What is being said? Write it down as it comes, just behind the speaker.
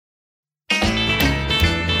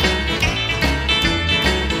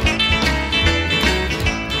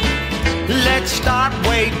let's start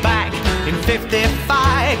way back in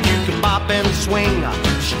 '55. You could bop and swing,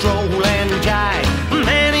 stroll and jive.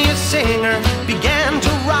 Many a singer began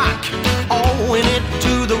to rock, owing it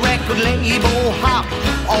to the record label hop.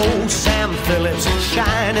 Oh, Sam Phillips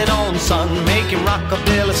shining on sun, making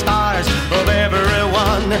rockabilly stars of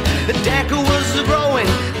everyone. Decca was growing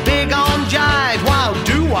big on jive, while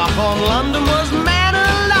doo-wop on London was man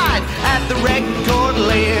alive. At the record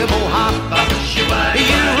label hop,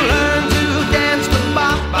 you learn to dance the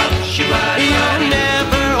bop. You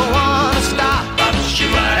never wanna stop.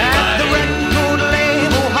 At the record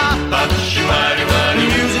label hop,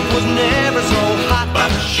 music was never so hot.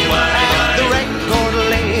 At the record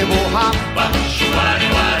label hop,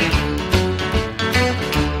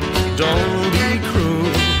 don't be cruel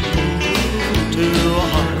to a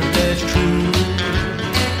heart that's true.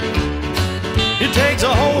 It takes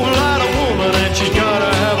a whole lot of woman, and she's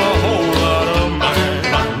gotta have a whole lot of man.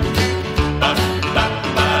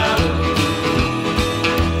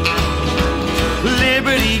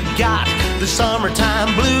 Liberty got the summertime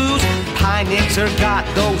blues. Pie Nixer got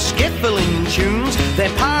those skiffling tunes.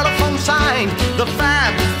 Then Parlophone signed the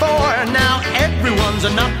Fab Four. Now everyone's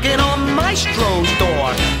a knocking on Maestro's door.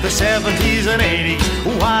 The 70s and 80s,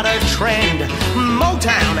 what a trend.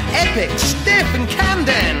 Motown, Epic, Stiff and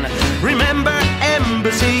Camden. Remember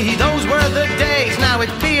Embassy, those were the days. Now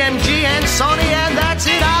it's BMG and Sony, and that's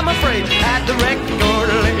it, I'm afraid. At the record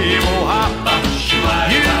label hop,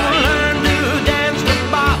 you learn to dance the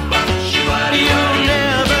bop. You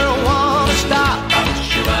never wanna stop.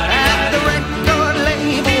 At the record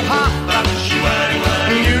label hop,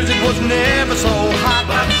 music was never so hot.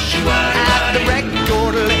 At the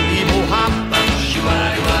record label hop,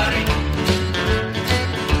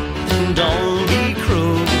 don't be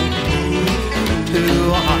cruel to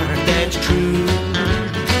a heart that's true.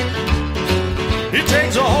 It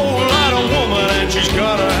takes a whole lot of woman, and she's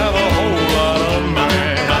gotta have a whole lot of man.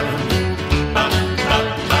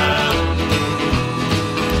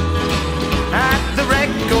 At the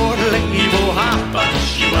record label hop,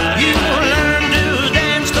 you learn to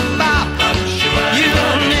dance the bop. You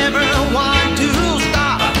never want to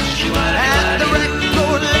stop. At the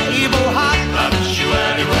record label hop,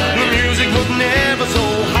 the music was never so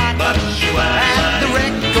hot. At the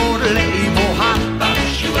record label hop,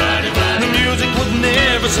 the music was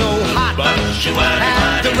never so hot.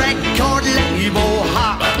 At the record